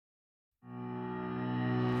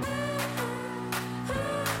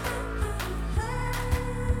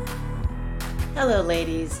Hello,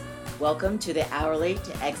 ladies. Welcome to the Hourly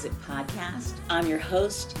to Exit podcast. I'm your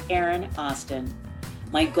host, Erin Austin.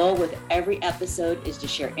 My goal with every episode is to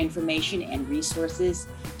share information and resources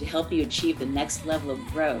to help you achieve the next level of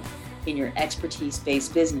growth in your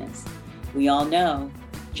expertise-based business. We all know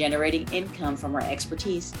generating income from our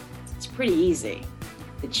expertise is pretty easy.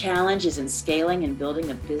 The challenge is in scaling and building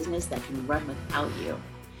a business that can run without you.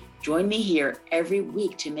 Join me here every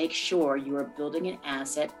week to make sure you are building an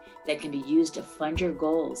asset that can be used to fund your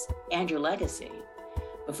goals and your legacy.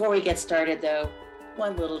 Before we get started though,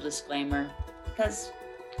 one little disclaimer, because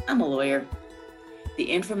I'm a lawyer. The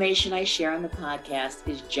information I share on the podcast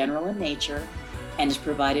is general in nature and is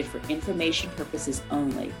provided for information purposes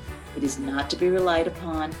only. It is not to be relied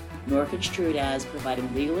upon nor construed as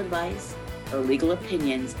providing legal advice or legal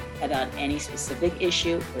opinions about any specific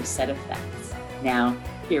issue or set of facts. Now,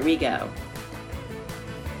 here we go.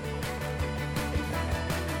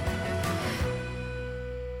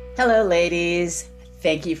 Hello, ladies.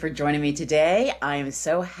 Thank you for joining me today. I am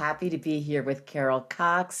so happy to be here with Carol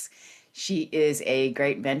Cox. She is a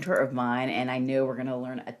great mentor of mine, and I know we're going to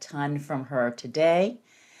learn a ton from her today.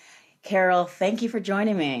 Carol, thank you for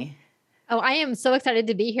joining me. Oh, I am so excited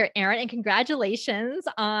to be here, Erin, and congratulations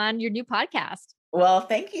on your new podcast. Well,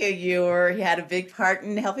 thank you. You had a big part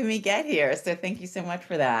in helping me get here, so thank you so much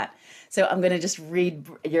for that. So I'm going to just read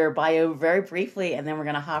your bio very briefly, and then we're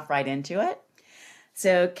going to hop right into it.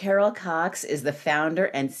 So Carol Cox is the founder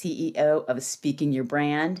and CEO of Speaking Your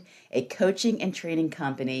Brand, a coaching and training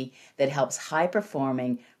company that helps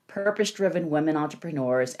high-performing, purpose-driven women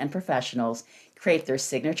entrepreneurs and professionals create their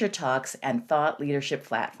signature talks and thought leadership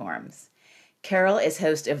platforms. Carol is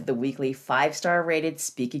host of the weekly 5-star rated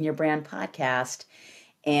Speaking Your Brand podcast,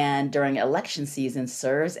 and during election season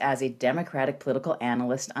serves as a Democratic political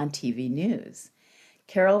analyst on TV news.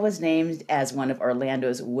 Carol was named as one of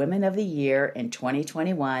Orlando's Women of the Year in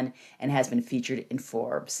 2021 and has been featured in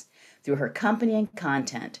Forbes. Through her company and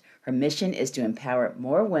content, her mission is to empower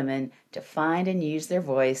more women to find and use their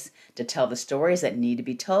voice, to tell the stories that need to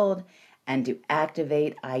be told, and to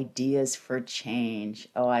activate ideas for change.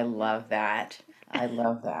 Oh, I love that. I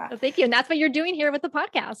love that. Well, thank you. And that's what you're doing here with the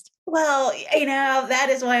podcast. Well, that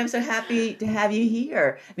is why I'm so happy to have you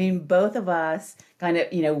here. I mean, both of us kind of,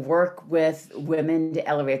 work with women to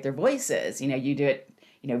elevate their voices. You do it,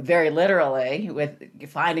 very literally with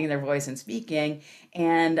finding their voice and speaking.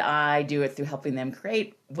 And I do it through helping them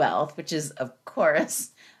create wealth, which is, of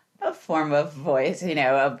course, a form of voice,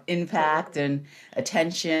 of impact and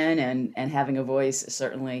attention and having a voice,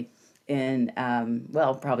 certainly in,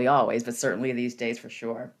 probably always, but certainly these days for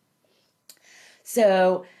sure.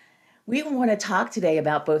 So we want to talk today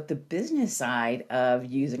about both the business side of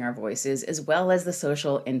using our voices as well as the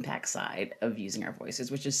social impact side of using our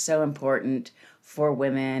voices, which is so important for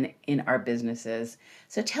women in our businesses.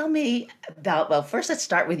 So tell me about, first let's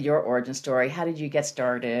start with your origin story. How did you get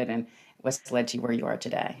started and what's led to where you are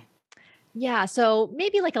today? Yeah. So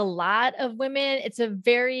maybe like a lot of women, it's a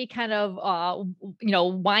very kind of,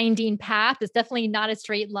 winding path. It's definitely not a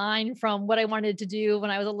straight line from what I wanted to do when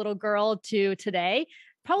I was a little girl to today.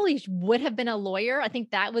 Probably would have been a lawyer. I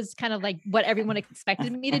think that was kind of like what everyone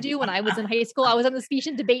expected me to do when I was in high school. I was on the speech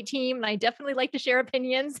and debate team, and I definitely like to share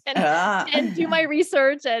opinions and do my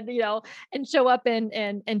research and show up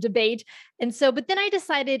and debate. And so, but then I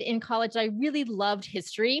decided in college, I really loved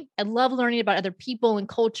history. I love learning about other people and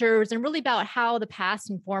cultures and really about how the past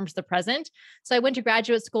informs the present. So I went to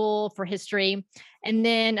graduate school for history and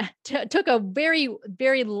then took a very,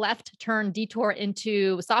 very left turn detour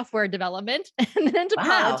into software development and then into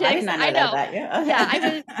politics. I did not know that. Yeah.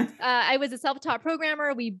 Yeah. I was a self-taught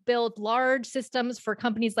programmer. We built large systems for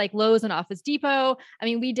companies like Lowe's and Office Depot. I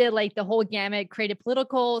mean, we did like the whole gamut, created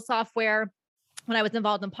political software when I was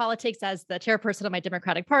involved in politics as the chairperson of my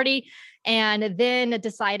Democratic Party. And then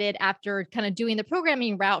decided after kind of doing the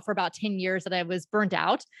programming route for about 10 years that I was burnt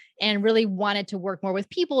out and really wanted to work more with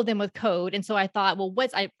people than with code. And so I thought, well,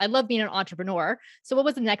 I love being an entrepreneur. So what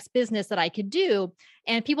was the next business that I could do?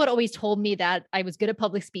 And people had always told me that I was good at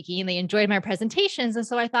public speaking and they enjoyed my presentations. And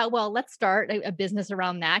so I thought, well, let's start a business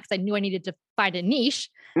around that because I knew I needed to find a niche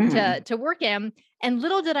to work in. And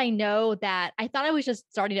little did I know that I thought I was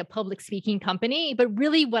just starting a public speaking company, but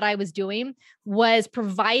really what I was doing was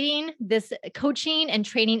providing this coaching and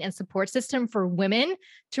training and support system for women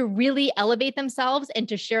to really elevate themselves and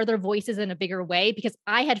to share their voices in a bigger way, because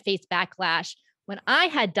I had faced backlash when I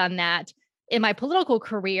had done that in my political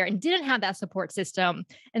career and didn't have that support system.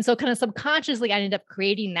 And so kind of subconsciously, I ended up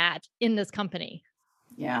creating that in this company.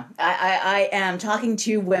 Yeah, I am talking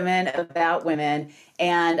to women about women,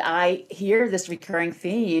 and I hear this recurring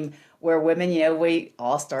theme where women, we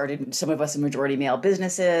all started, some of us in majority male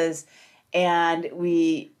businesses, and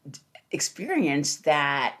we experienced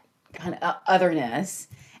that kind of otherness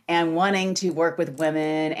and wanting to work with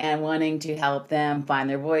women and wanting to help them find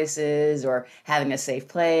their voices or having a safe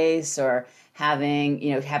place or having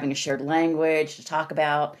a shared language to talk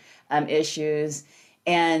about issues.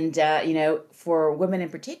 And for women in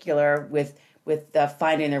particular, with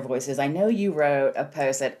finding their voices, I know you wrote a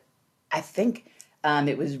post that I think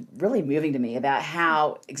it was really moving to me about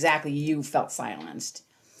how exactly you felt silenced.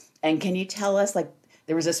 And can you tell us, like,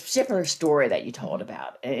 there was a particular story that you told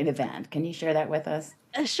about an event? Can you share that with us?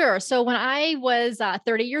 Sure. So when I was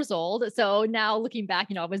 30 years old, so now looking back,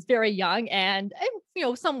 I was very young and,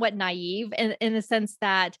 somewhat naive in the sense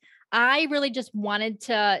that I really just wanted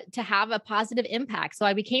to have a positive impact. So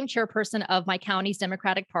I became chairperson of my county's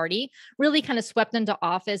Democratic Party, really kind of swept into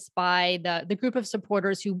office by the group of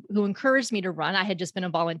supporters who encouraged me to run. I had just been a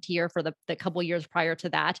volunteer for the couple years prior to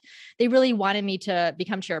that. They really wanted me to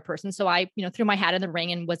become chairperson. So I, threw my hat in the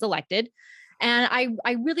ring and was elected. And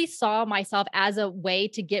I really saw myself as a way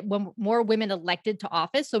to get more women elected to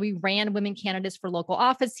office. So we ran women candidates for local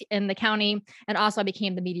office in the county. And also I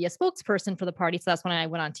became the media spokesperson for the party. So that's when I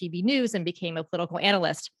went on TV news and became a political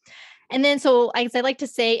analyst. And then, so as I like to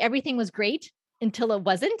say, everything was great until it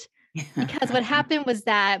wasn't, because what happened was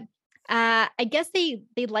that I guess they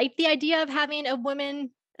liked the idea of having a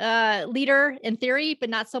woman leader in theory, but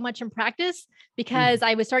not so much in practice, because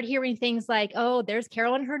I would start hearing things like, "Oh, there's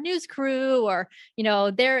Carol and her news crew," or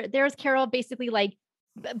there's Carol basically like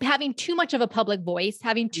having too much of a public voice,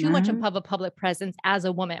 having too much of a public presence as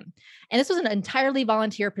a woman. And this was an entirely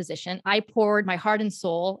volunteer position. I poured my heart and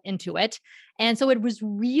soul into it, and so it was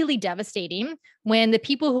really devastating when the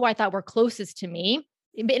people who I thought were closest to me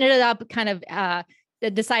ended up kind of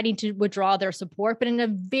deciding to withdraw their support, but in a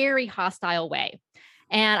very hostile way.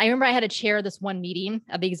 And I remember I had to chair this one meeting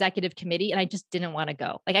of the executive committee, and I just didn't want to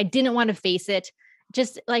go. Like, I didn't want to face it.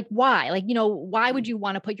 Just like, why? Like, why would you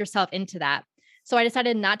want to put yourself into that? So I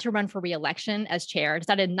decided not to run for reelection as chair. I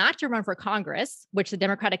decided not to run for Congress, which the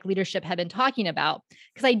Democratic leadership had been talking about,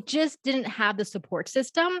 because I just didn't have the support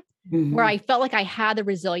system where I felt like I had the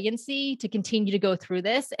resiliency to continue to go through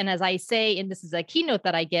this. And as I say, and this is a keynote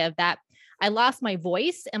that I give, that I lost my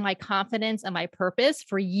voice and my confidence and my purpose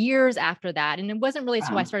for years after that. And it wasn't really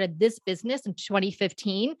until I started this business in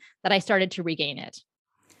 2015 that I started to regain it.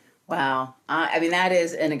 Wow. I mean, that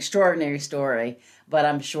is an extraordinary story, but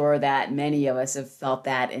I'm sure that many of us have felt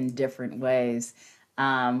that in different ways,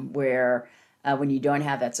 where when you don't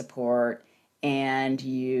have that support and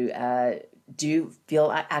you do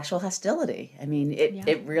feel actual hostility. I mean,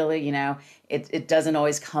 it really, it doesn't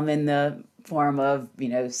always come in the form of,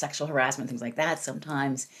 sexual harassment, things like that.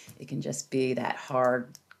 Sometimes it can just be that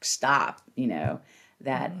hard stop,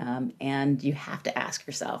 that, and you have to ask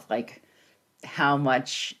yourself, like, how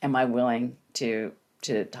much am I willing to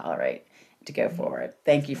tolerate, to go forward?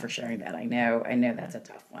 Thank you for sharing that. I know that's a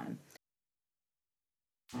tough one.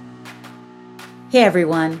 Hey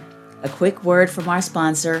everyone, a quick word from our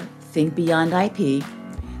sponsor, Think Beyond IP.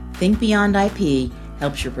 Think Beyond IP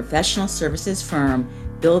helps your professional services firm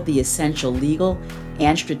build the essential legal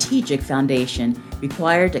and strategic foundation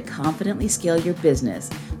required to confidently scale your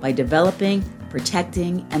business by developing,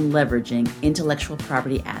 protecting, and leveraging intellectual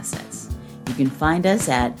property assets. You can find us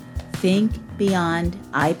at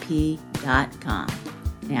thinkbeyondip.com.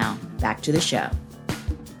 Now, back to the show.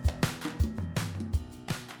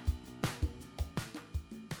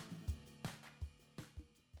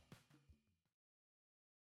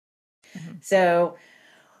 So,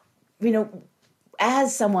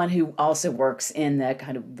 as someone who also works in the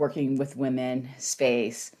kind of working with women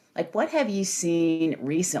space, like, what have you seen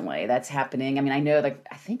recently that's happening? I mean, I know, like,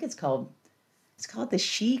 I think it's called the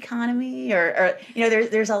she economy, or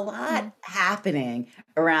there's a lot happening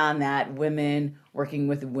around that women working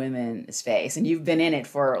with women space, and you've been in it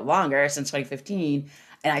for longer, since 2015,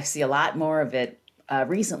 and I see a lot more of it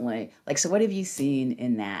recently. Like, so what have you seen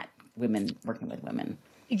in that, women working with women?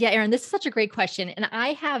 Yeah, Erin, this is such a great question. And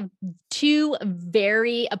I have two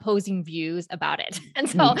very opposing views about it. And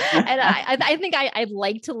so, and I think I'd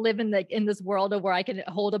like to live in this world where I can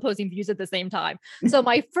hold opposing views at the same time. So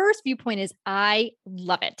my first viewpoint is I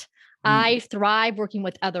love it. I thrive working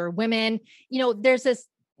with other women. There's this,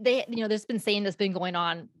 there's been saying that's been going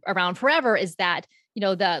on around forever, is that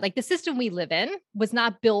the system we live in was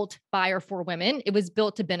not built by or for women. It was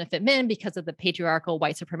built to benefit men because of the patriarchal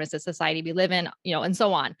white supremacist society we live in, and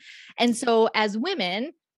so on. And so as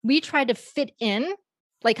women, we try to fit in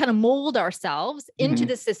like kind of mold ourselves into Mhm.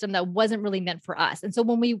 the system that wasn't really meant for us. And so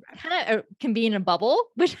when we kind of can be in a bubble,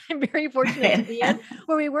 which I'm very fortunate to be in,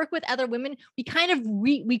 where we work with other women, we kind of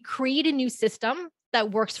we create a new system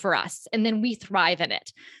that works for us, and then we thrive in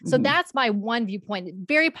it. So Mhm. that's my one viewpoint.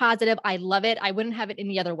 Very positive. I love it. I wouldn't have it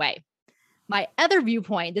any other way. My other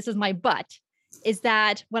viewpoint, this is my but, is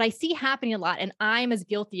that what I see happening a lot, and I'm as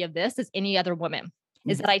guilty of this as any other woman,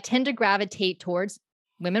 is that I tend to gravitate towards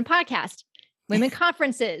women podcast, women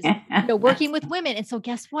conferences, working with women. And so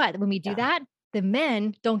guess what? When we do Yeah. that, the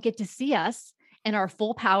men don't get to see us in our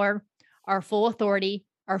full power, our full authority,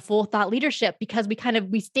 our full thought leadership, because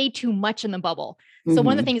we stay too much in the bubble. So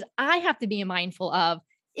one of the Mhm. things I have to be mindful of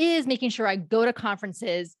is making sure I go to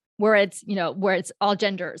conferences where it's all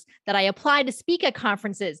genders, that I apply to speak at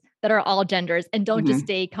conferences that are all genders, and don't just Mhm.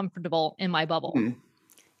 stay comfortable in my bubble. Mhm.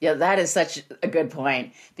 Yeah, that is such a good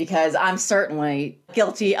point because I'm certainly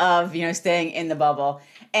guilty of, staying in the bubble.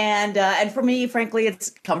 And for me, frankly,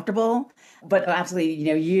 it's comfortable, but absolutely,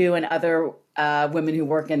 you and other women who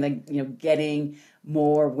work in the, getting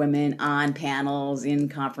more women on panels in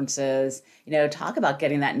conferences, talk about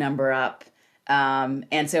getting that number up.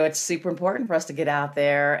 And so it's super important for us to get out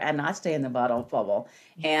there and not stay in the bubble.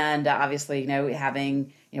 And obviously,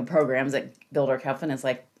 having, programs that build our confidence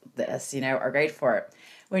like this, are great for it.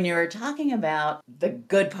 When you were talking about the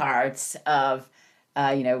good parts of,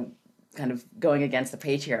 kind of going against the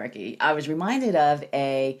patriarchy, I was reminded of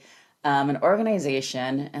an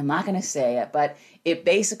organization. I'm not going to say it, but it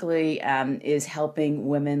basically is helping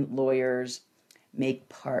women lawyers make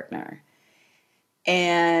partner.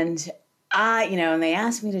 And and they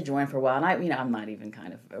asked me to join for a while, and I'm not even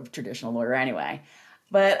kind of a traditional lawyer anyway.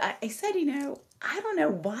 But I said, I don't know,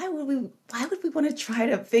 why would we want to try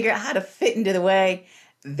to figure out how to fit into the way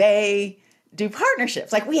they do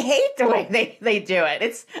partnerships? Like, we hate the way they do it.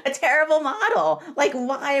 It's a terrible model. Like,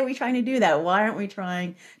 why are we trying to do that? Why aren't we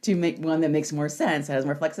trying to make one that makes more sense, that has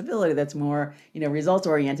more flexibility, that's more, results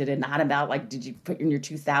oriented, and not about, like, did you put in your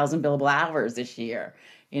 2,000 billable hours this year?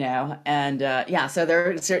 And yeah, so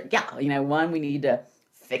one, we need to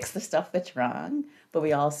fix the stuff that's wrong, but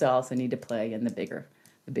we also need to play in the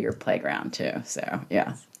bigger playground too. So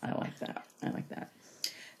yeah, I like that.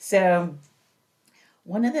 So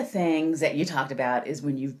one of the things that you talked about is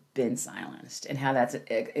when you've been silenced and how that's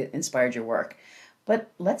it inspired your work.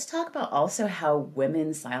 But let's talk about also how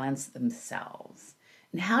women silence themselves.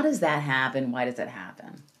 And how does that happen? Why does that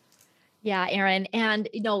happen? Yeah, Aaron. And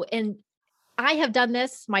I have done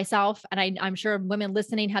this myself, and I'm sure women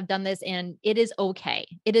listening have done this, and it is okay.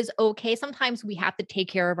 It is okay. Sometimes we have to take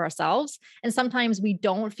care of ourselves, and sometimes we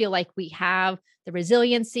don't feel like we have the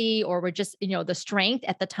resiliency, or we're just, the strength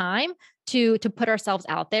at the time to put ourselves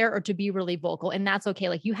out there, or to be really vocal. And that's okay.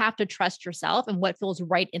 Like, you have to trust yourself and what feels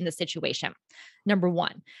right in the situation. Number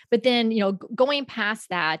one. But then, going past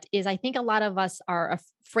that is, I think a lot of us are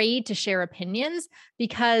afraid to share opinions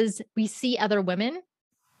because we see other women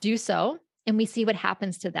do so, and we see what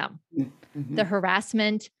happens to them. Mm-hmm. The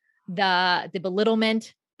harassment, the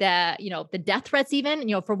belittlement, the death threats, even,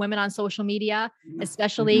 for women on social media,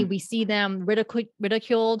 especially, Mm-hmm. we see them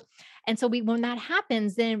ridiculed. And so when that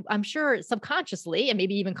happens, then I'm sure subconsciously, and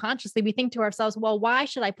maybe even consciously, we think to ourselves, well, why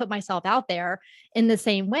should I put myself out there in the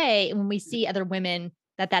same way when we see other women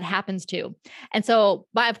that happens to? And so,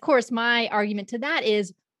 but of course, my argument to that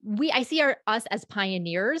is, I see us as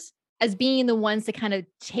pioneers, as being the ones to kind of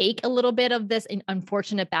take a little bit of this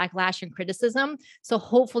unfortunate backlash and criticism. So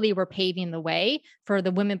hopefully we're paving the way for the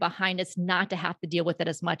women behind us not to have to deal with it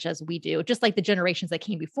as much as we do, just like the generations that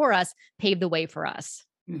came before us paved the way for us.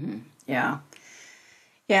 Mm-hmm. Yeah.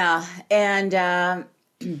 Yeah. And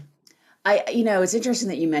it's interesting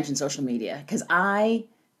that you mentioned social media because I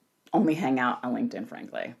only hang out on LinkedIn,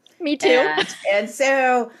 frankly. Me too. And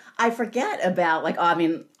so I forget about, like, I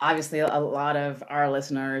mean, obviously a lot of our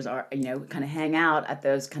listeners are, kind of hang out at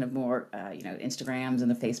those kind of more, Instagrams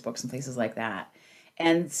and the Facebooks and places like that.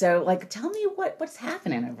 And so, like, tell me what's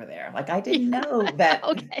happening over there. Like, I didn't know that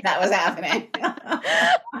Okay. that was happening.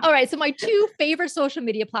 All right. So my two favorite social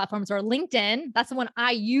media platforms are LinkedIn. That's the one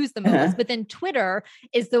I use the most. But then Twitter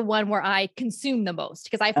is the one where I consume the most,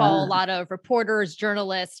 because I follow a lot of reporters,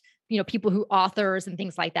 journalists, people who authors and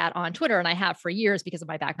things like that on Twitter. And I have for years because of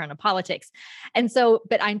my background in politics. And so,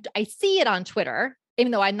 but I see it on Twitter,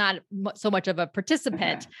 even though I'm not so much of a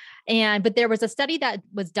participant. But there was a study that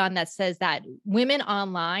was done that says that women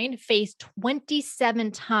online face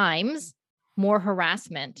 27 times more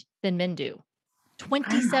harassment than men do.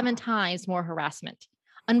 27 times more harassment.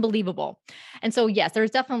 Unbelievable. And so, yes,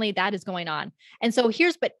 there's definitely that is going on. And so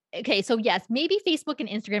okay, so yes, maybe Facebook and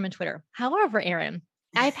Instagram and Twitter. However, Aaron,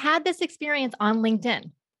 I've had this experience on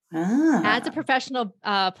LinkedIn as a Ah. professional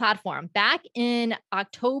platform. Back in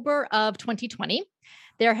October of 2020,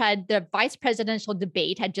 the vice presidential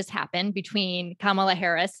debate had just happened between Kamala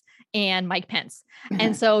Harris and Mike Pence.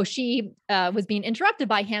 And so she was being interrupted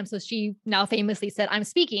by him. So she now famously said, "I'm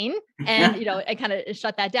speaking." And, I kind of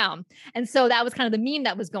shut that down. And so that was kind of the meme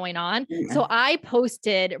that was going on. So I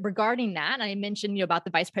posted regarding that. And I mentioned, about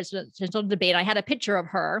the vice presidential debate. I had a picture of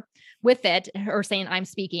her with it, her saying, "I'm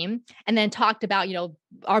speaking," and then talked about,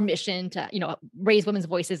 our mission to, raise women's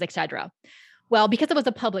voices, etc. Well, because it was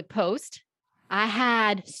a public post, I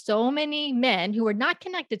had so many men who were not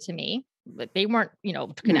connected to me, but they weren't,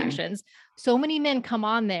 connections. So many men come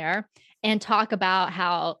on there and talk about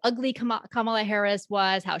how ugly Kamala Harris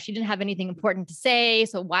was, how she didn't have anything important to say.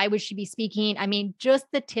 So why would she be speaking? I mean, just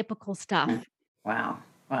the typical stuff. Wow.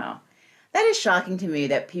 Wow. That is shocking to me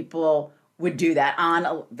that people would do that on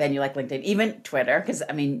a venue like LinkedIn, even Twitter, because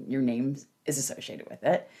I mean, your name is associated with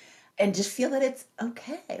it, and just feel that it's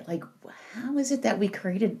okay. Like, how is it that we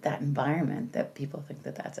created that environment that people think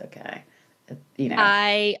that that's okay?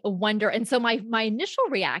 I wonder. And so my initial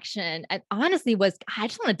reaction honestly was, I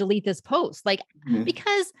just want to delete this post. Like, Mhm.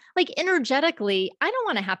 because like energetically, I don't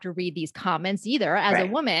want to have to read these comments either as a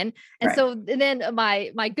Right. woman. And Right. so and then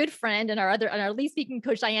my good friend and our lead speaking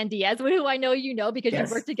coach, Diane Diaz, who I know, because you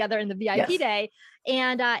Yes. worked together in the VIP Yes. day.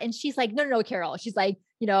 And she's like, no, Carol. She's like,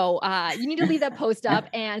 you need to leave that post up.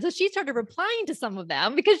 And so she started replying to some of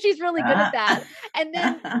them because she's really good at that.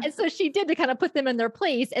 And so she did to kind of put them in their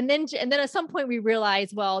place. And then at some point we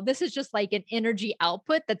realized, well, this is just like an energy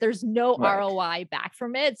output that there's no Right. ROI back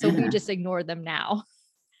from it. So we just ignore them now.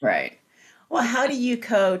 Right. Well, how do you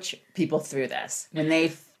coach people through this when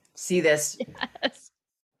they see this Yes.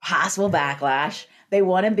 possible backlash? They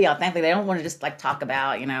want to be authentic. They don't want to just like talk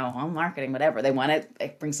about, marketing, whatever. They want to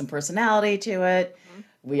like, bring some personality to it. Mhm.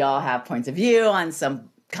 We all have points of view on some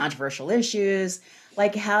controversial issues.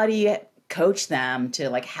 Like, how do you coach them to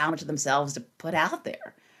like how much of themselves to put out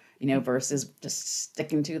there, versus just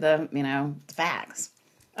sticking to the facts?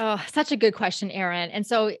 Oh, such a good question, Erin. And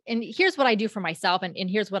here's what I do for myself. And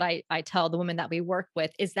here's what I tell the women that we work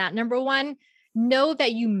with is that number one, know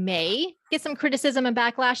that you may get some criticism and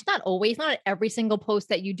backlash. Not always, not at every single post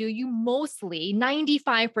that you do. You mostly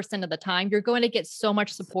 95% of the time, you're going to get so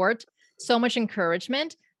much support, so much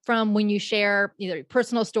encouragement from when you share either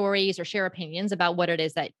personal stories or share opinions about what it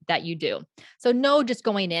is that you do. So know just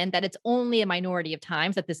going in that it's only a minority of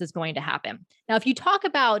times that this is going to happen. Now, if you talk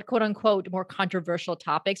about quote unquote more controversial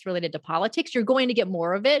topics related to politics, you're going to get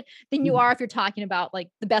more of it than you are if you're talking about like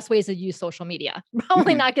the best ways to use social media.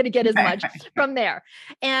 Probably not going to get as much from there.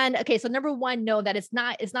 And okay, so number one, know that it's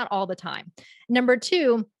not all the time. Number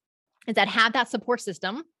two, is that have that support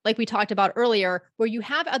system, like we talked about earlier, where you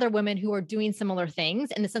have other women who are doing similar things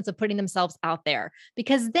in the sense of putting themselves out there,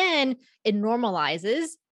 because then it normalizes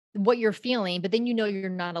what you're feeling, but then you're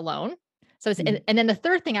not alone. So, and then the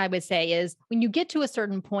third thing I would say is when you get to a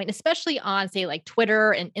certain point, especially on say like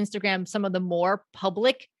Twitter and Instagram, some of the more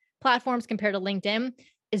public platforms compared to LinkedIn,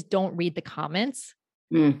 is don't read the comments.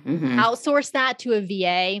 Mm-hmm. Outsource that to a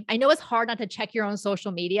VA. I know it's hard not to check your own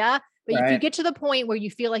social media, but if you Right. get to the point where you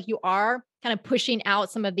feel like you are kind of pushing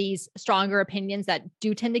out some of these stronger opinions that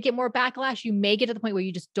do tend to get more backlash, you may get to the point where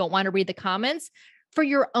you just don't want to read the comments for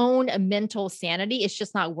your own mental sanity. It's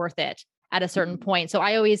just not worth it at a certain point. So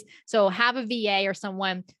have a VA or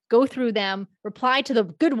someone go through them, reply to the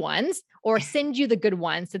good ones or send you the good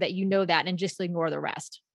ones so that you know that and just ignore the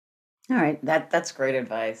rest. All right, that's great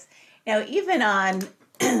advice. Now, even on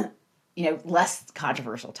less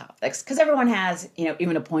controversial topics, because everyone has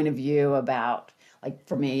even a point of view about, like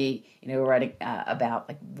for me, writing about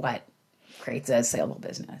like what creates a saleable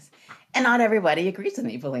business, and not everybody agrees with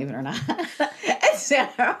me, believe it or not. And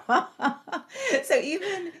so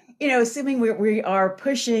even assuming we are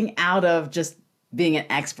pushing out of just being an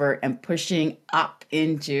expert and pushing up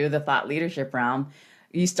into the thought leadership realm,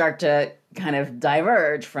 you start to kind of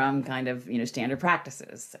diverge from kind of standard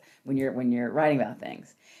practices when you're writing about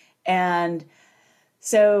things. And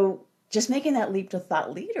so just making that leap to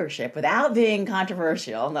thought leadership without being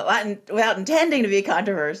controversial, without intending to be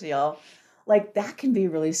controversial, like that can be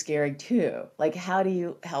really scary too. Like, how do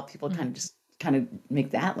you help people kind of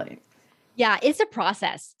make that leap? Yeah, it's a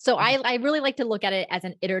process. So I really like to look at it as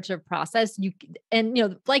an iterative process.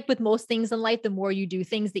 Like with most things in life, the more you do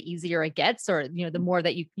things, the easier it gets, or the more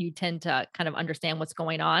that you tend to kind of understand what's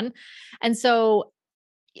going on. And so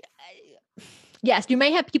yes, you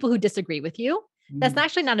may have people who disagree with you. That's Mhm.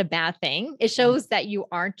 actually not a bad thing. It shows that you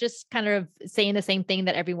aren't just kind of saying the same thing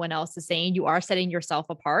that everyone else is saying. You are setting yourself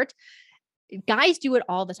apart. guys do it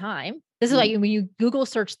all the time. This is like when you Google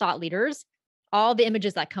search thought leaders, all the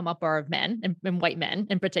images that come up are of men and white men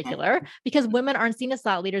in particular, because women aren't seen as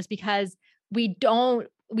thought leaders because we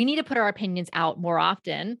need to put our opinions out more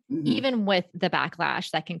often, Mhm. even with the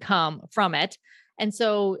backlash that can come from it. And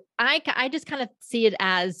so I just kind of see it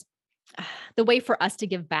as the way for us to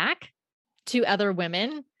give back to other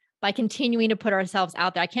women by continuing to put ourselves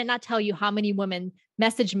out there. I cannot tell you how many women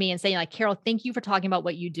message me and say like, Carol, thank you for talking about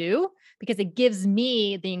what you do, because it gives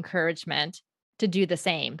me the encouragement to do the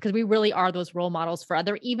same, because we really are those role models for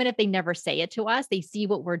other, even if they never say it to us, they see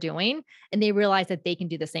what we're doing and they realize that they can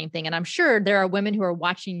do the same thing. And I'm sure there are women who are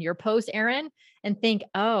watching your post, Erin, and think,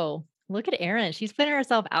 oh, look at Erin. She's putting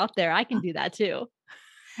herself out there. I can do that too.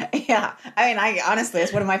 Yeah. I mean, I honestly,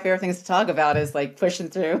 it's one of my favorite things to talk about is like pushing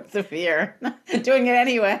through the fear, doing it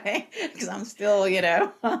anyway, because I'm still,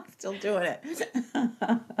 still doing it.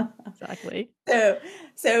 Exactly. So,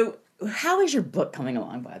 so how is your book coming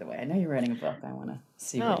along, by the way? I know you're writing a book. I want to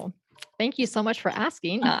see what. Oh, thank you so much for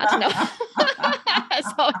asking. Not no.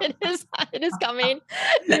 So it is coming.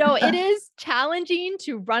 It is challenging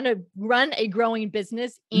to run a growing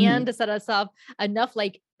business and Mhm. to set us up enough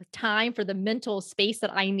like time for the mental space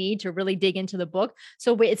that I need to really dig into the book.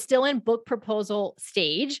 So it's still in book proposal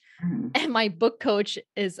stage. Mhm. And my book coach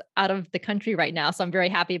is out of the country right now. So I'm very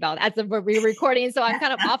happy about it. As we're recording. So I'm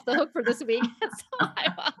kind of off the hook for this week. So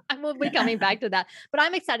I will be coming back to that. But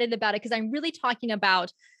I'm excited about it because I'm really talking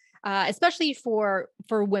about especially for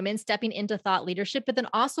women stepping into thought leadership, but then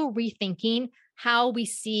also rethinking how we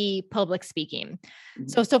see public speaking.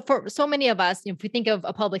 Mhm. So for so many of us, if we think of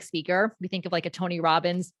a public speaker, we think of like a Tony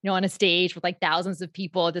Robbins, on a stage with like thousands of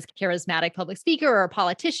people, this charismatic public speaker or a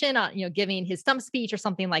politician, giving his stump speech or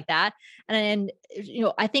something like that. And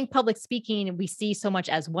I think public speaking we see so much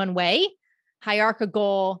as one way,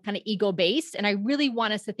 hierarchical, kind of ego based. And I really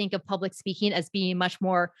want us to think of public speaking as being much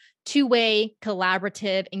more two-way,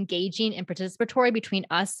 collaborative, engaging, and participatory between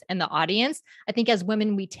us and the audience. I think as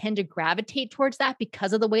women, we tend to gravitate towards that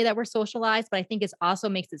because of the way that we're socialized, but I think it also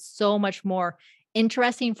makes it so much more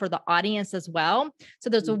interesting for the audience as well.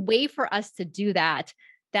 So there's a Mhm. way for us to do that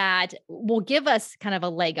that will give us kind of a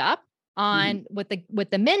leg up Mhm. on what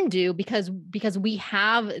the men do because we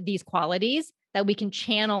have these qualities that we can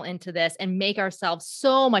channel into this and make ourselves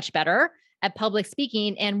so much better at public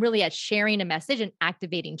speaking and really at sharing a message and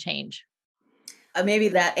activating change. Maybe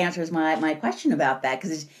that answers my question about that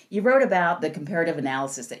because you wrote about the comparative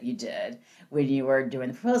analysis that you did when you were doing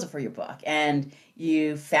the proposal for your book, and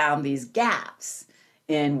you found these gaps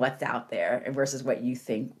in what's out there versus what you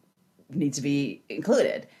think needs to be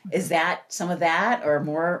included. Is that some of that, or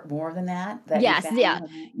more than that you Yes, found? yeah.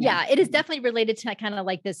 Yeah. Yeah, it is definitely related to kind of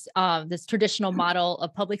like this traditional model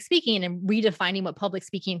of public speaking and redefining what public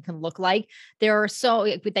speaking can look like. There are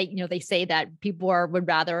they say that would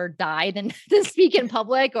rather die than than speak in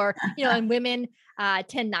public, or and women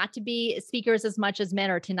tend not to be speakers as much as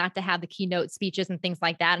men, or tend not to have the keynote speeches and things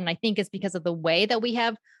like that. And I think it's because of the way that we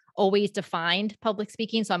have always defined public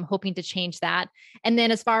speaking. So I'm hoping to change that. And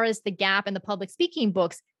then as far as the gap in the public speaking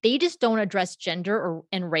books, they just don't address gender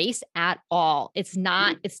and race at all. It's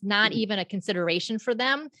not even a consideration for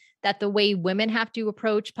them that the way women have to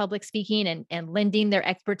approach public speaking and lending their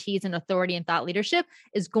expertise and authority and thought leadership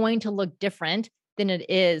is going to look different than it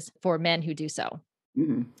is for men who do so.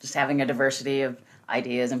 Mhm. Just having a diversity of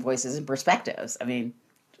ideas and voices and perspectives. I mean,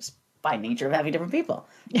 just by nature of having different people.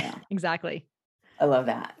 Yeah. Exactly. I love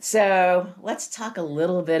that. So let's talk a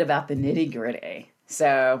little bit about the nitty gritty.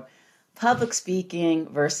 So, public speaking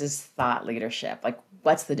versus thought leadership. Like,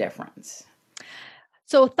 what's the difference?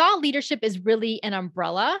 So thought leadership is really an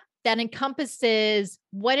umbrella that encompasses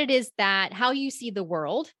what it is that how you see the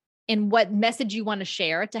world and what message you want to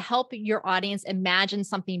share to help your audience imagine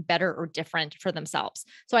something better or different for themselves.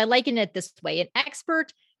 So I liken it this way. An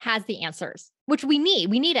expert has the answers, which we need.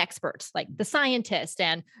 We need experts like the scientists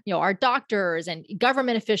and our doctors and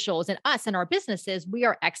government officials and us and our businesses. We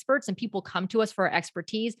are experts and people come to us for our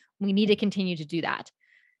expertise. We need to continue to do that.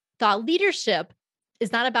 Thought leadership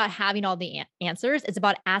is not about having all the answers. It's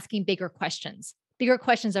about asking bigger questions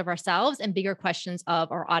of ourselves and bigger questions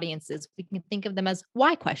of our audiences. We can think of them as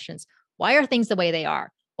why questions. Why are things the way they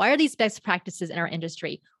are? Why are these best practices in our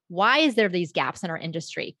industry? Why is there these gaps in our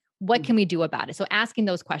industry? What can we do about it? So asking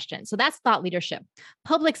those questions. So that's thought leadership.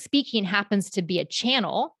 Public speaking happens to be a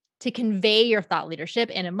channel to convey your thought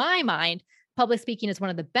leadership. And in my mind, public speaking is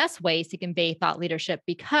one of the best ways to convey thought leadership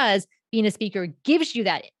because being a speaker gives you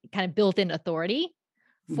that kind of built-in authority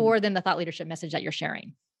Mhm. for then the thought leadership message that you're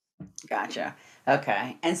sharing. Gotcha.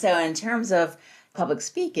 Okay. And so, in terms of public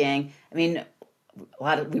speaking, I mean,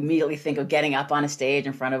 we immediately think of getting up on a stage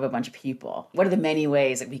in front of a bunch of people. What are the many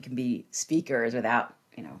ways that we can be speakers without,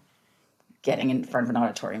 getting in front of an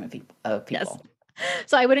auditorium of Yes. people?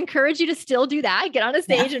 So I would encourage you to still do that, get on a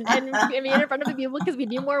stage and Yeah. be in front of the people because we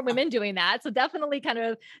need more women doing that. So definitely kind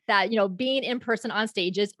of that, being in person on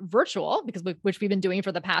stages, virtual, because which we've been doing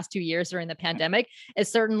for the past 2 years during the pandemic,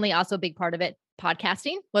 is certainly also a big part of it.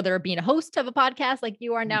 Podcasting, whether it being a host of a podcast like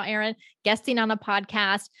you are now, Erin, guesting on a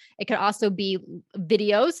podcast. It could also be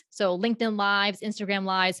videos. So LinkedIn Lives, Instagram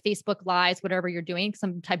Lives, Facebook Lives, whatever you're doing,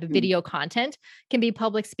 some type of video content can be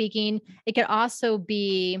public speaking. It could also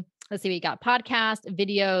be, let's see, we got podcast,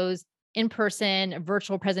 videos, in person,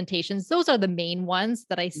 virtual presentations. Those are the main ones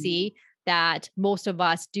that I see that most of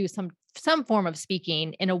us do some form of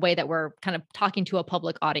speaking in a way that we're kind of talking to a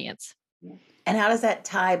public audience. And how does that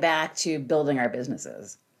tie back to building our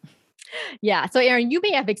businesses? Yeah. So Erin, you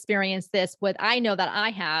may have experienced this. What I know that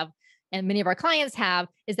I have, and many of our clients have,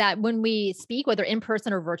 is that when we speak, whether in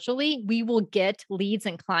person or virtually, we will get leads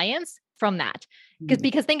and clients from that.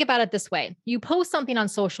 Because think about it this way. You post something on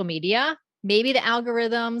social media, maybe the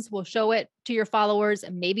algorithms will show it to your followers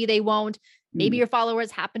and maybe they won't. Maybe your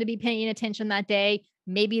followers happen to be paying attention that day.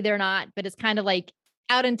 Maybe they're not, but it's kind of like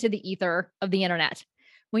out into the ether of the internet.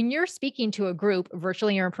 When you're speaking to a group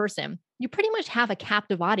virtually or in person, you pretty much have a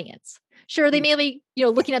captive audience. Sure, they may be,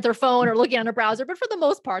 looking at their phone or looking on a browser, but for the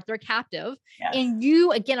most part, they're captive. Yes. And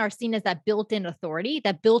you, again, are seen as that built-in authority,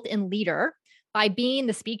 that built-in leader by being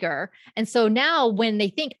the speaker. And so now when they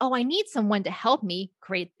think, oh, I need someone to help me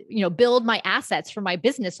create, build my assets for my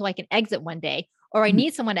business so I can exit one day, or I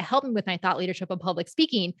need someone to help me with my thought leadership and public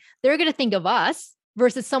speaking, they're going to think of us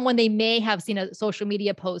versus someone they may have seen a social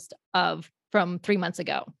media post of from 3 months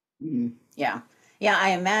ago. Yeah. Yeah. I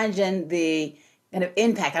imagine the kind of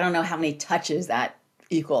impact. I don't know how many touches that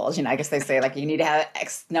equals. I guess they say like you need to have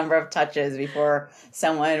X number of touches before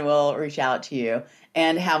someone will reach out to you,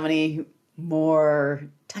 and how many more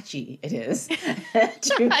touchy it is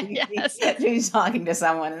to be talking to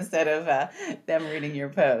someone instead of them reading your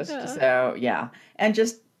post. So yeah. And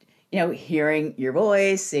just, hearing your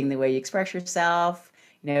voice, seeing the way you express yourself,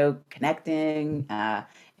 connecting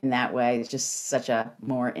in that way. It's just such a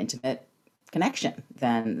more intimate connection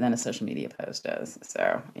than a social media post does.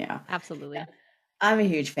 So yeah. Absolutely. I'm a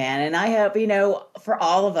huge fan. And I hope, for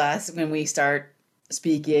all of us, when we start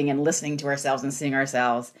speaking and listening to ourselves and seeing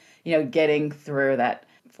ourselves, getting through that.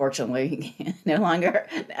 Fortunately, no longer,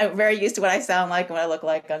 I'm very used to what I sound like and what I look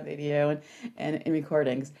like on video and in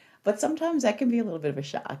recordings. But sometimes that can be a little bit of a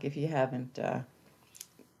shock if you haven't the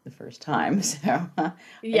first time. So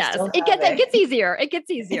yes, it gets easier. It gets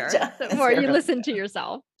easier the more you listen to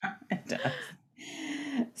yourself. It does.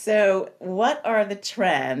 So what are the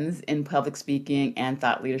trends in public speaking and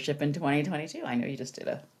thought leadership in 2022? I know you just did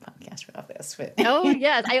a podcast about this. But oh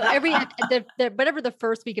yes, whatever the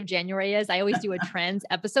first week of January is, I always do a trends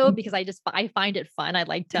episode because I find it fun. I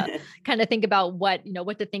like to kind of think about what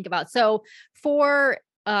to think about. So for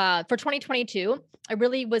 2022, I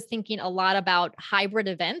really was thinking a lot about hybrid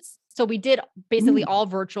events. So we did basically all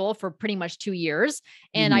virtual for pretty much 2 years.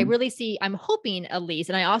 And I'm hoping at least,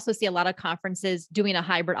 and I also see a lot of conferences doing a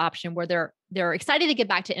hybrid option where they're excited to get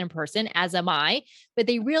back to in-person, as am I, but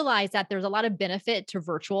they realize that there's a lot of benefit to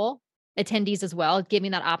virtual attendees as well,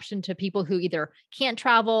 giving that option to people who either can't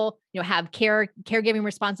travel, have caregiving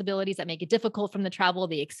responsibilities that make it difficult from the travel,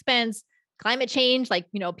 the expense, climate change, like,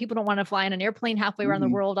 people don't want to fly in an airplane halfway around the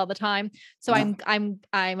world all the time. So I'm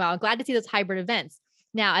glad to see those hybrid events.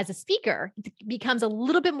 Now, as a speaker, it becomes a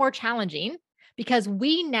little bit more challenging because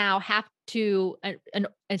we now have to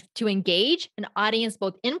engage an audience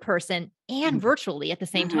both in person and virtually at the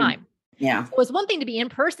same time. Yeah. So it's one thing to be in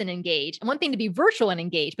person engaged and one thing to be virtual and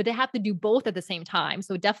engaged, but they have to do both at the same time.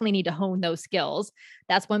 So definitely need to hone those skills.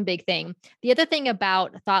 That's one big thing. The other thing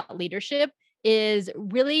about thought leadership is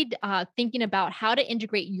really thinking about how to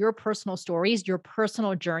integrate your personal stories, your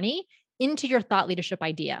personal journey into your thought leadership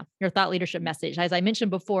idea, your thought leadership message. As I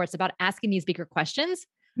mentioned before, it's about asking these bigger questions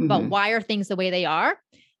about why are things the way they are.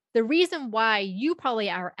 The reason why you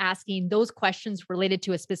probably are asking those questions related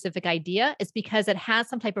to a specific idea is because it has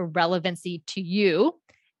some type of relevancy to you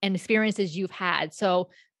and experiences you've had.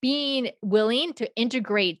 So being willing to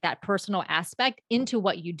integrate that personal aspect into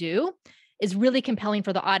what you do is really compelling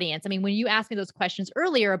for the audience. I mean, when you asked me those questions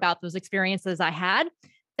earlier about those experiences I had,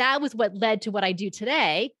 that was what led to what I do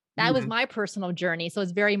today. That was my personal journey. So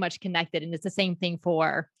it's very much connected. And it's the same thing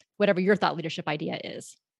for whatever your thought leadership idea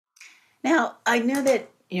is. Now, I know that,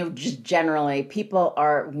 just generally people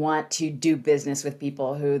want to do business with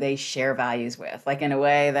people who they share values with, like in a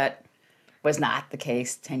way that was not the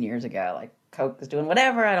case 10 years ago. Like Coke is doing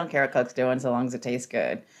whatever. I don't care what Coke's doing so long as it tastes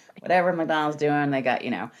good. Whatever McDonald's doing, they got,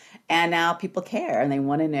 and now people care and they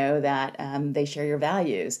want to know that they share your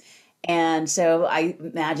values. And so I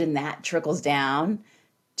imagine that trickles down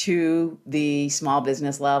to the small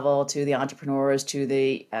business level, to the entrepreneurs, to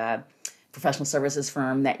the professional services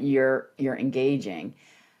firm that you're engaging.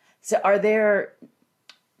 So are there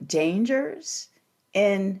dangers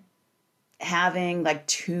in having like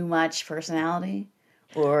too much personality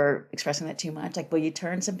or expressing that too much? Like, will you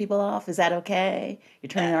turn some people off? Is that okay? You're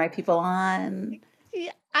turning the right people on?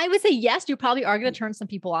 Yeah, I would say yes, you probably are going to turn some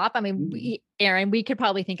people off. I mean, Mhm. Erin, we could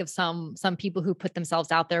probably think of some people who put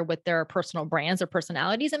themselves out there with their personal brands or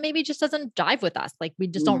personalities and maybe it just doesn't jive with us. Like we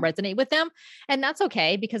just don't Mhm. resonate with them. And that's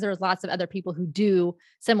okay because there's lots of other people who do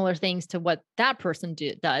similar things to what that person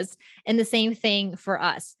does. And the same thing for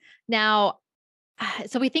us. Now,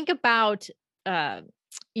 so we think about uh,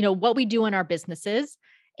 what we do in our businesses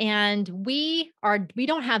and we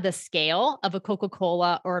don't have the scale of a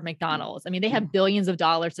Coca-Cola or a McDonald's. I mean, they have billions of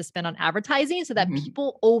dollars to spend on advertising so that Mhm.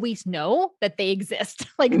 people always know that they exist.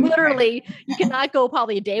 Like Right. literally, you cannot go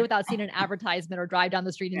probably a day without seeing an advertisement or drive down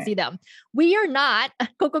the street and Right. see them. We are not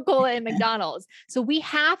Coca-Cola and McDonald's. So we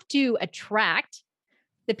have to attract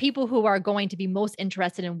the people who are going to be most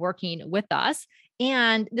interested in working with us.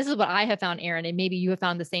 And this is what I have found, Erin, and maybe you have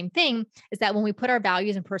found the same thing, is that when we put our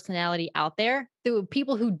values and personality out there, the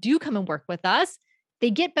people who do come and work with us,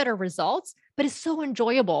 they get better results, but it's so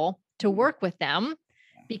enjoyable to work with them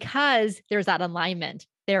because there's that alignment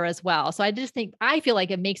there as well. So I feel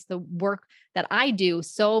like it makes the work that I do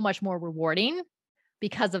so much more rewarding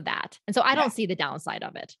because of that. And so I Yeah. don't see the downside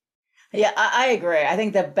of it. Yeah, I agree. I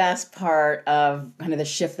think the best part of kind of the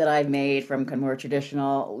shift that I've made from kind of more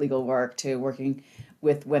traditional legal work to working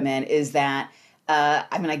with women is that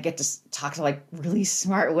I mean, I get to talk to like really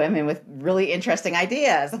smart women with really interesting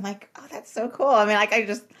ideas. I'm like, oh, that's so cool. I mean, like I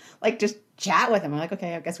just chat with them. I'm like,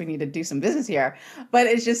 okay, I guess we need to do some business here. But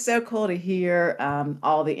it's just so cool to hear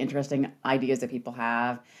all the interesting ideas that people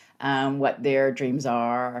have, what their dreams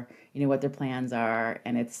are, what their plans are,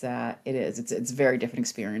 and it's a very different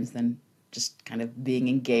experience than just kind of being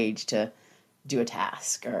engaged to do a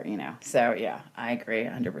task or so yeah, I agree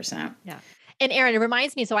 100%. Yeah. And Erin, it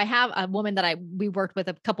reminds me. So I have a woman that we worked with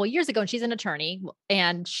a couple of years ago, and she's an attorney.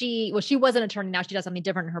 And she was an attorney. Now she does something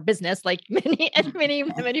different in her business, like many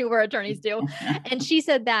women who were attorneys do. And she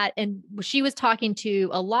said that, and she was talking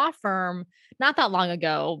to a law firm not that long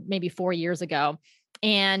ago, maybe 4 years ago,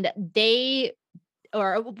 and they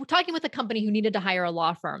or talking with a company who needed to hire a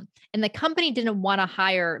law firm, and the company didn't want to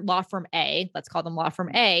hire law firm A. Let's call them law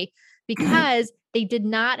firm A because they did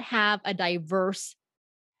not have a diverse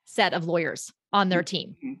set of lawyers on their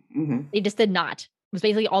team. Hmm. They just did not. It was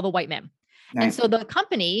basically all the white men. And Right. so the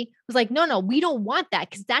company was like, no, we don't want that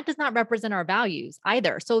because that does not represent our values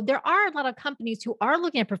either. So there are a lot of companies who are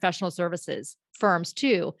looking at professional services firms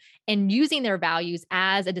too, and using their values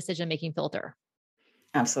as a decision making filter.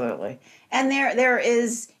 Absolutely. And there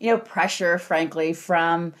is, pressure, frankly,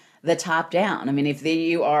 from the top down. I mean,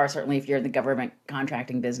 you are certainly if you're in the government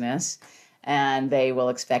contracting business, and they will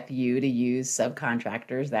expect you to use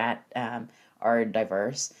subcontractors that are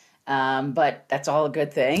diverse. But that's all a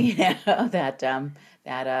good thing, that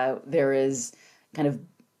there is kind of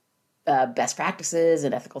best practices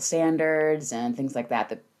and ethical standards and things like that.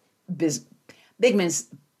 That biz, big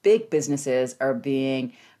big businesses are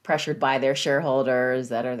being pressured by their shareholders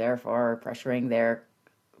that are therefore pressuring their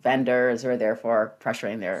vendors or therefore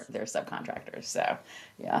pressuring their subcontractors. So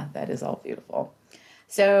yeah, that is all beautiful.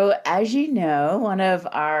 So as you know, one of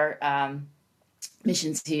our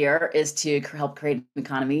missions here is to help create an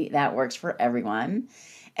economy that works for everyone.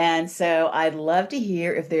 And so I'd love to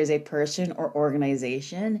hear if there's a person or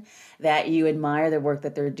organization that you admire the work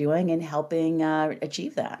that they're doing in helping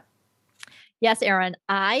achieve that. Yes, Erin,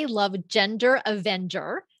 I love Gender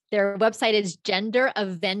Avenger. Their website is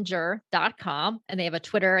genderavenger.com, and they have a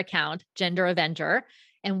Twitter account, Gender Avenger.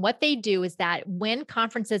 And what they do is that when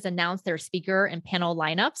conferences announce their speaker and panel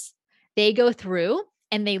lineups, they go through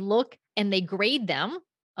and they look and they grade them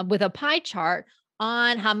with a pie chart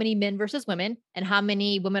on how many men versus women and how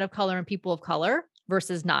many women of color and people of color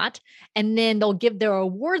versus not. And then they'll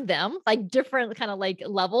award them like different kind of like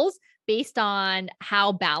levels based on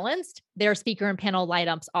how balanced their speaker and panel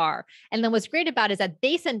lineups are. And then what's great about it is that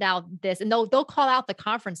they send out this and they'll call out the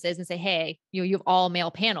conferences and say, hey, you have all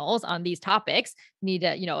male panels on these topics, you need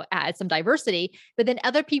to, add some diversity. But then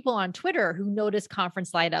other people on Twitter who notice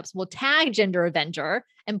conference lineups will tag Gender Avenger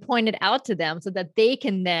and point it out to them so that they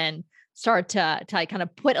can then start to kind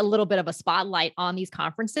of put a little bit of a spotlight on these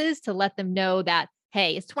conferences to let them know that,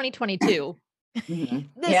 hey, it's 2022. This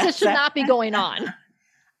Yes, should not be going on.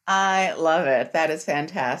 I love it. That is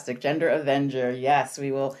fantastic. Gender Avenger. Yes,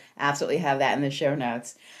 we will absolutely have that in the show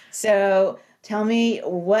notes. So tell me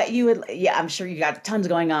what you would, yeah, I'm sure you got tons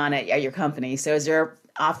going on at your company. So is there an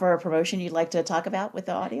offer or promotion you'd like to talk about with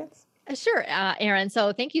the audience? Sure, Erin.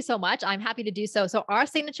 So thank you so much. I'm happy to do so. So our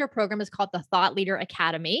signature program is called the Thought Leader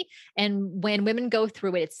Academy. And when women go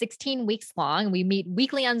through it, it's 16 weeks long. We meet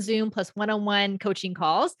weekly on Zoom plus one-on-one coaching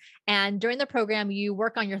calls. And during the program, you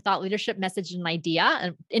work on your thought leadership message and idea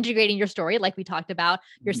and integrating your story, like we talked about,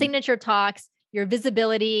 your Mhm. signature talks, your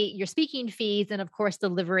visibility, your speaking feeds, and of course,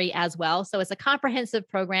 delivery as well. So it's a comprehensive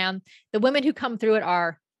program. The women who come through it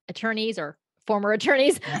are attorneys or former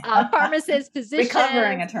attorneys, pharmacists,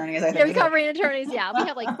 Recovering physicians, attorneys, I yeah, think. recovering attorneys. Yeah. We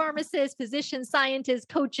have like pharmacists, physicians, scientists,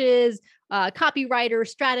 coaches, copywriters,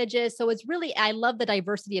 strategists. So it's really, I love the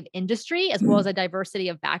diversity of industry as well as a diversity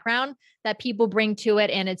of background that people bring to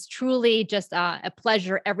it. And it's truly just a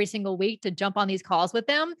pleasure every single week to jump on these calls with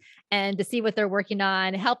them and to see what they're working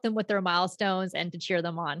on, help them with their milestones and to cheer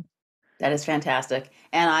them on. That is fantastic.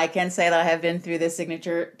 And I can say that I have been through the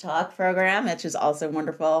Signature Talk program, which is also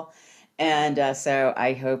wonderful. And so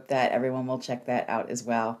I hope that everyone will check that out as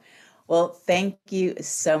well. Well, thank you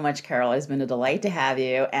so much, Carol. It's been a delight to have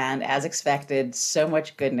you. And as expected, so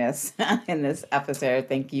much goodness in this episode.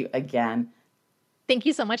 Thank you again. Thank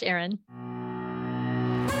you so much, Erin.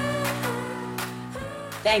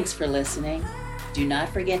 Thanks for listening. Do not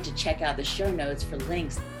forget to check out the show notes for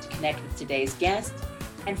links to connect with today's guest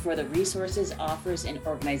and for the resources, offers, and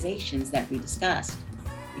organizations that we discussed.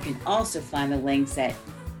 You can also find the links at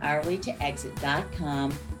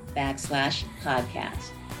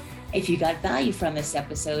hourlytoexit.com/podcast. If you got value from this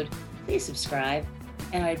episode, please subscribe,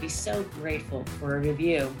 and I'd be so grateful for a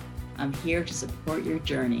review. I'm here to support your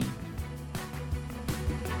journey.